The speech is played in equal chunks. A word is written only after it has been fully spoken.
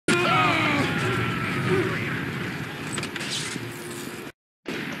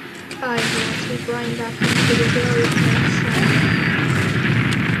Yes, we're going back into the very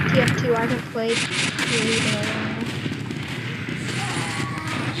TF2 I haven't played really in a while.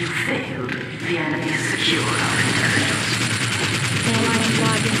 You failed. The enemy is secure our intelligence. And I am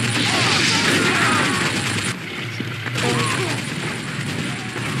lagging.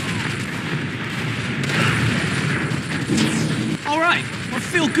 Alright, I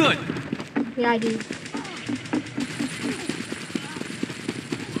feel good. Yeah, I do.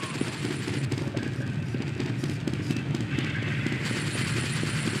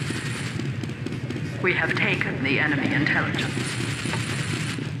 We have taken the enemy intelligence.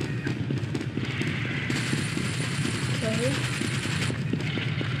 Okay.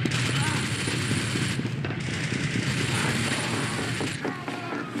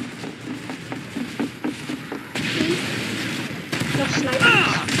 No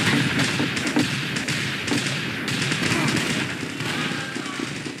snipers.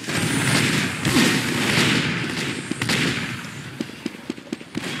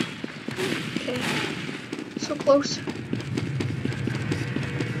 Okay. So close.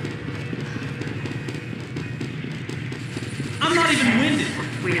 I'm not even winded.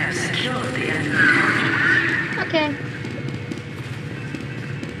 We have secured the enemy intelligence. Okay.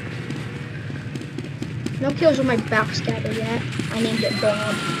 No kills with my backstabber yet. I named it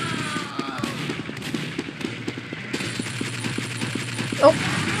Bob. Oh,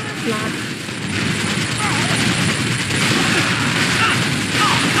 lag.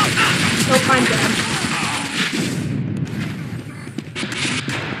 Oh, I'm dead.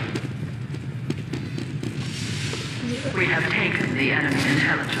 We have taken the enemy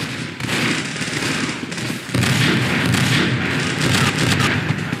intelligence.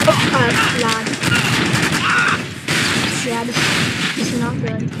 Oh, lag. Yeah, this is not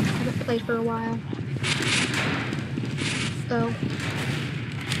good. I haven't played for a while. Oh.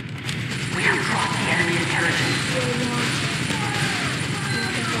 We have brought the enemy intelligence.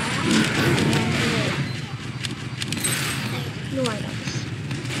 No items.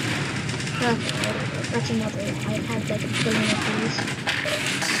 Okay, whatever. That's another. I had like a billion of these.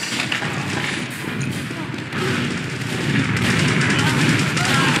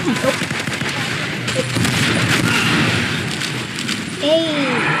 Oh. Hey!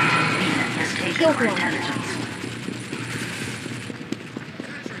 Kill one.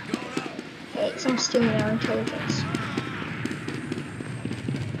 Hey, so I'm stealing our intelligence.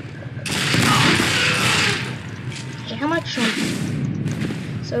 Okay, how much?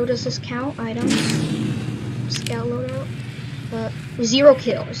 So does this count? Items? Scout loadout? 0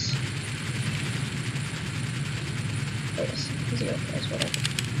 kills. Yes, 0 kills, whatever.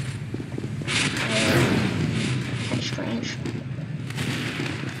 Kind of strange.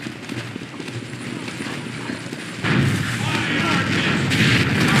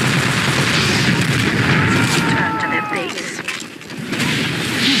 Turn to their base.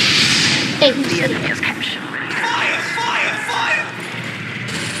 Hey, who's The enemy sitting? is captured. Fire! Fire! Fire!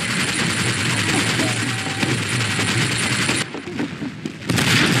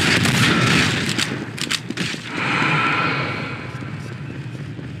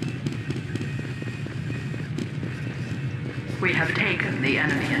 We have taken the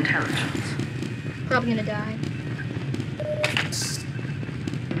enemy intelligence. Probably gonna die.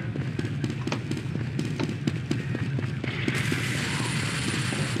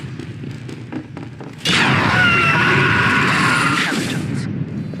 Intelligence.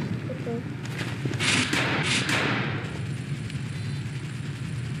 Okay.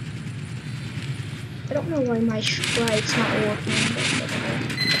 I don't know why my sprite's not working, but whatever.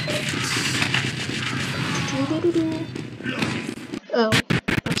 Oh,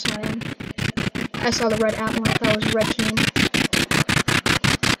 that's not him. I saw the red outline, I thought it was red team.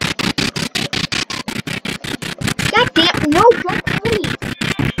 God damn, no, don't kill me!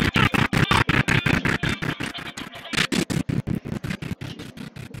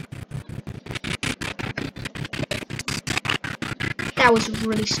 That was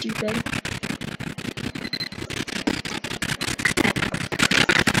really stupid.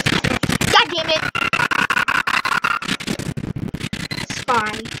 God damn it!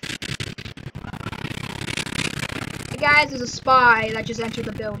 Spy. Hey guys, there's a spy that just entered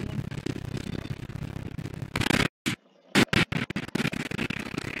the building.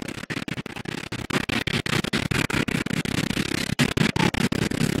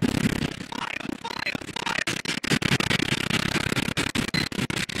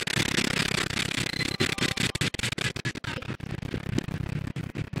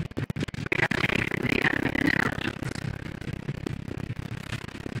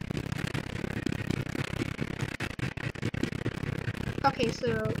 Okay,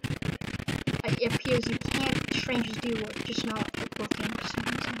 so it appears you can't. Strangers do work, just not working for some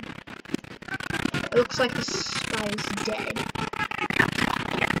reason. It looks like the spy is dead.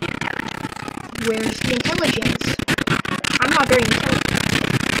 Where's the intelligence? I'm not very intelligent.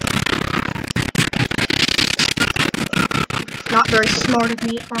 Not very smart of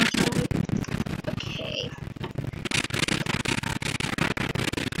me, honestly. Okay.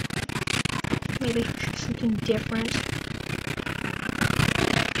 Maybe something different.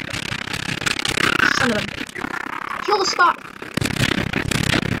 Son of a... Kill the spot!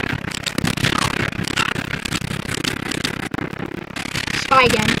 Spy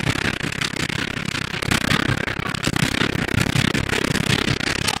again.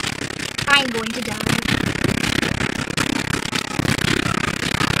 I'm going to die.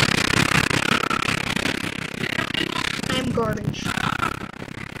 I'm garbage.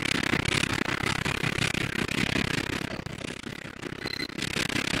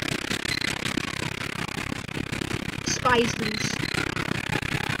 Spy's loose.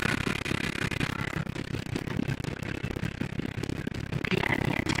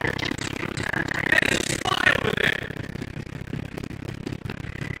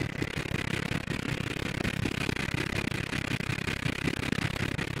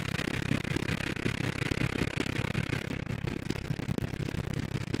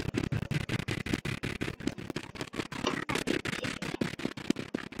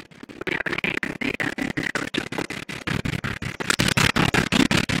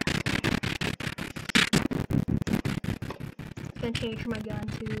 Gonna change my gun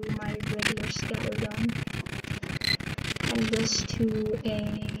to my regular scatter gun, and this to a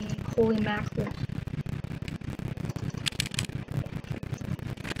holy mackerel.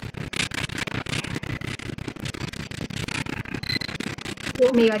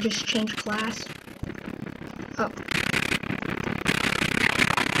 Or maybe I just change class. Oh.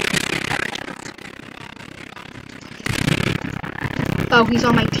 Oh, he's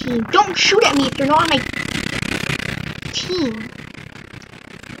on my team. Don't shoot at me if you're not on my team.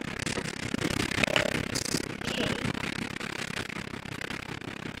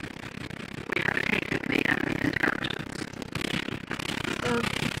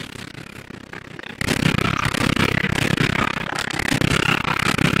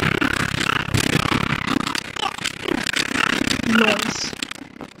 Nice.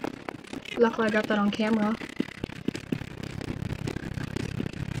 Luckily I got that on camera.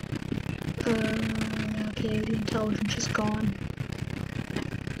 Okay, the intelligence is gone.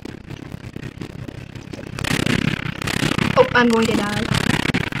 Oh, I'm going to die.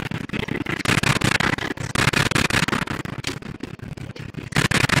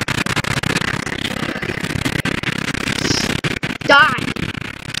 Die!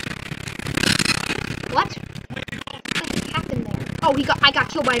 What? What happened there? Oh, I got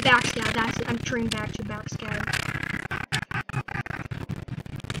killed by a backstab. That's it. I'm turning back to backstab.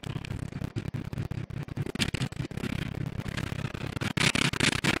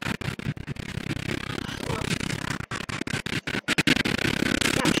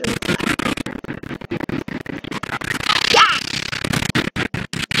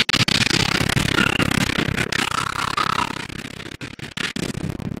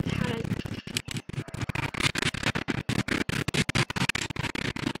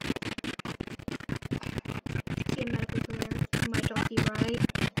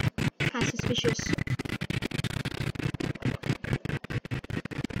 Suspicious.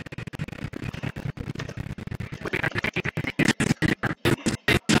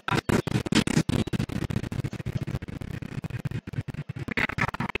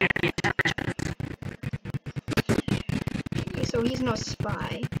 Okay, so he's no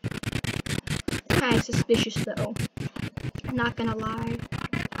spy. Kind of suspicious though. I'm not gonna lie.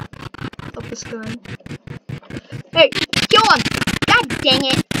 Up this gun. Hey, kill him! God dang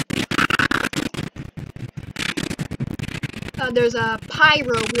it! There's a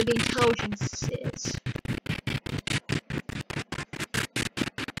pyro where the intelligence is.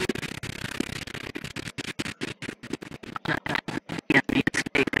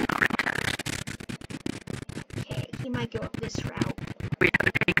 Okay, he might go up this route.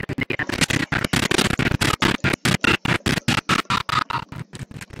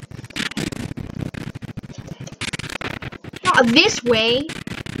 Not this way.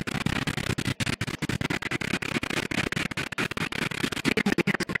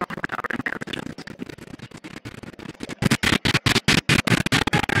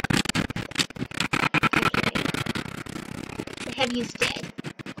 Heavy is dead.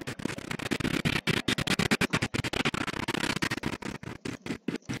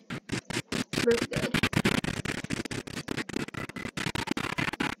 Very good.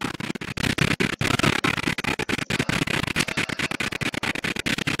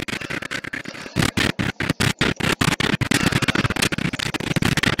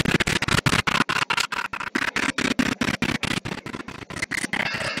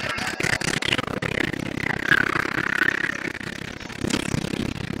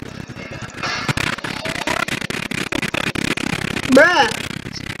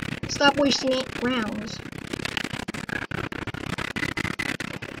 Stop wasting 8 rounds.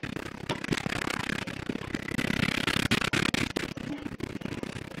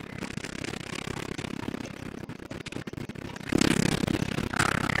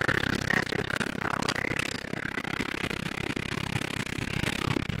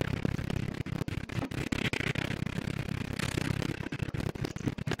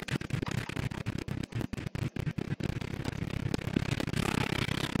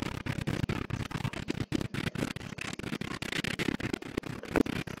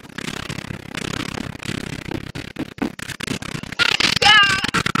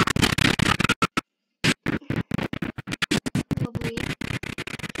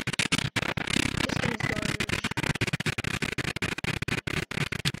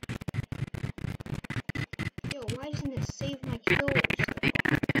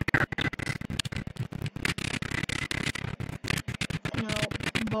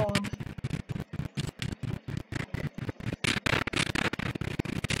 Bob.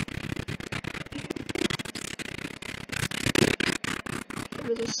 There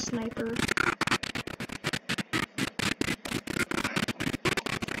was a sniper.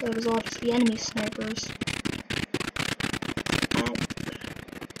 That was all just the enemy snipers.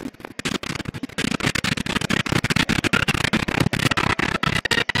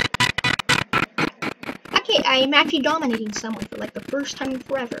 Okay, I am actually dominating someone for like the first time in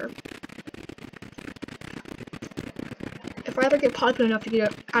forever. If I ever get popular enough to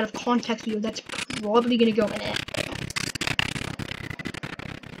get an out of context video, that's probably gonna go in it.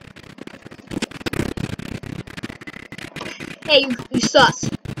 Hey, you sus.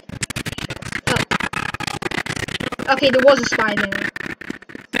 Oh. Okay, there was a spy there.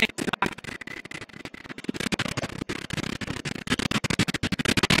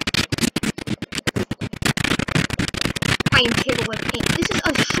 I am terrible at aim. This is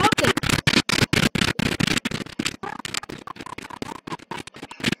a shotgun.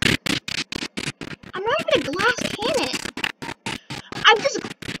 I'm not even a glass cannon. I'm just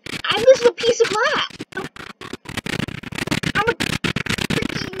a piece of glass. I'm a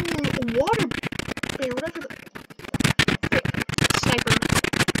freaking water bear, whatever the sniper.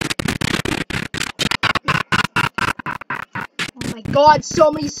 Oh my god,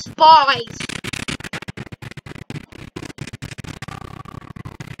 so many spies!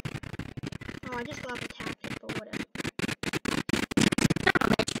 Oh, I just love attacking, but whatever.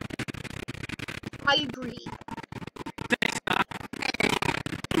 I agree.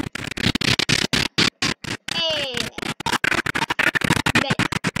 Hey! Medic.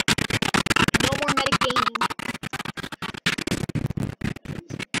 No more medic gaming.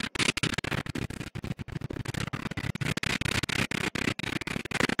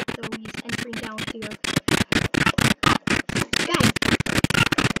 So he's entering down here. Guys!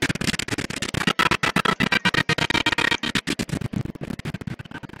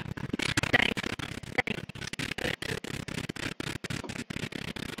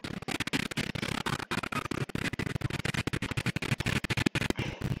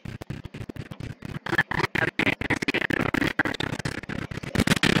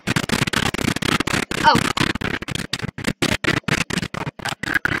 Oh.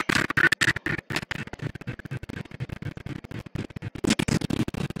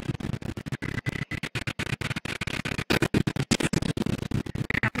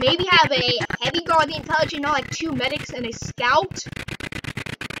 Maybe have a heavy guard, the intelligent, not like 2 medics and a scout.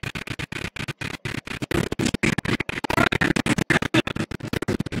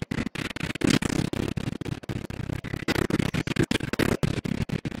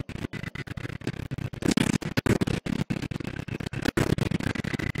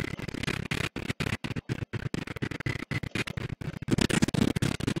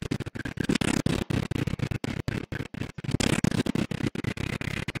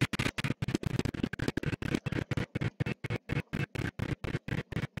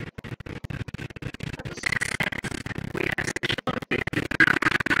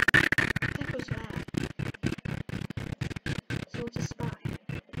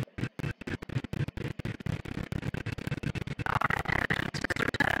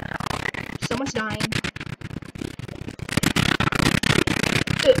 Someone's dying.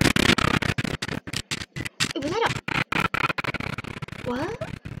 Was that a... What?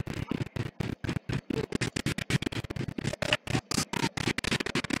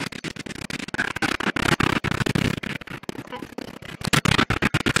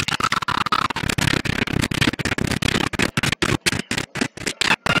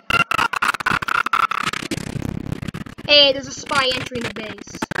 Hey, there's a spy entering the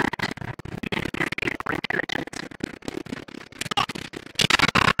base.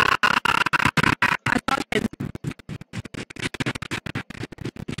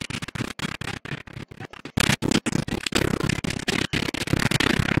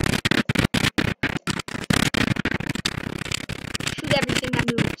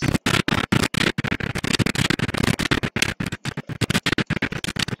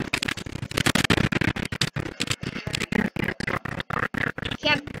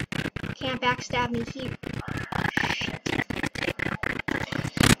 stab me here.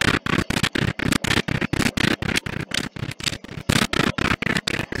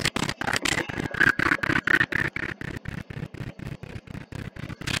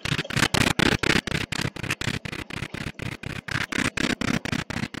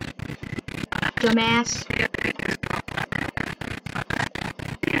 Dumbass.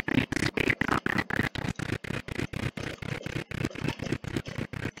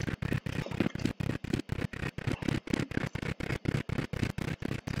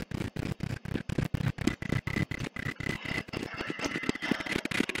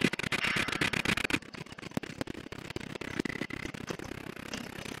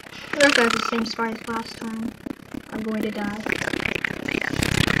 If I have the same spy as last time, I'm going to die.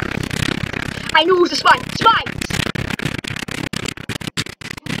 I knew it was a spy! Spy!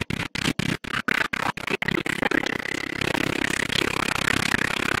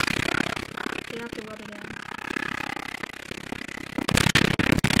 You have to rub it in.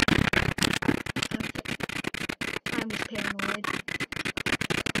 I'm just paranoid.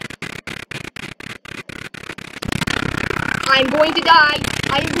 I'm going to die!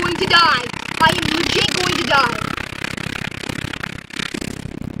 I am going to die! I am legit going to die!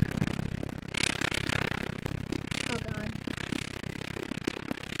 Oh god.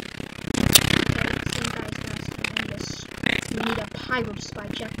 We need a pyro spy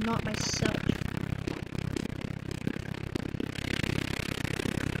check, not myself.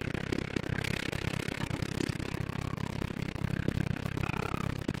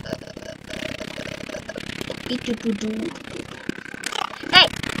 Hey!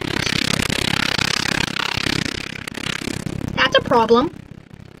 That's a problem.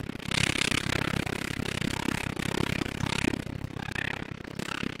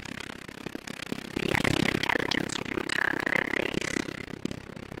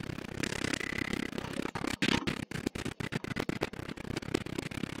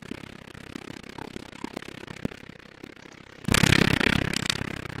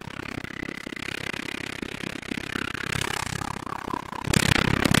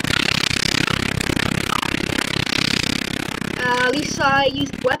 At least I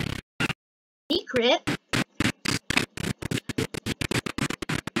used weapon secret.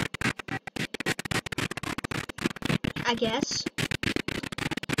 I guess.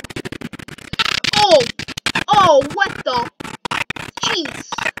 Oh! Oh, what the? Jeez.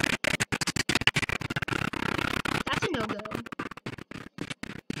 That's a no-go.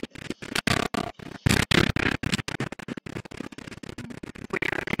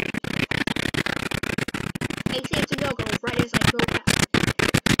 They say it's a no-go right as I go past.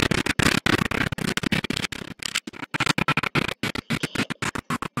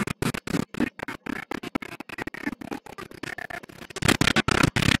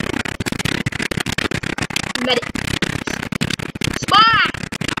 Medic. Spy!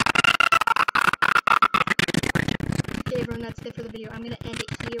 Okay, everyone, that's it for the video. I'm gonna end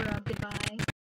it here. Goodbye.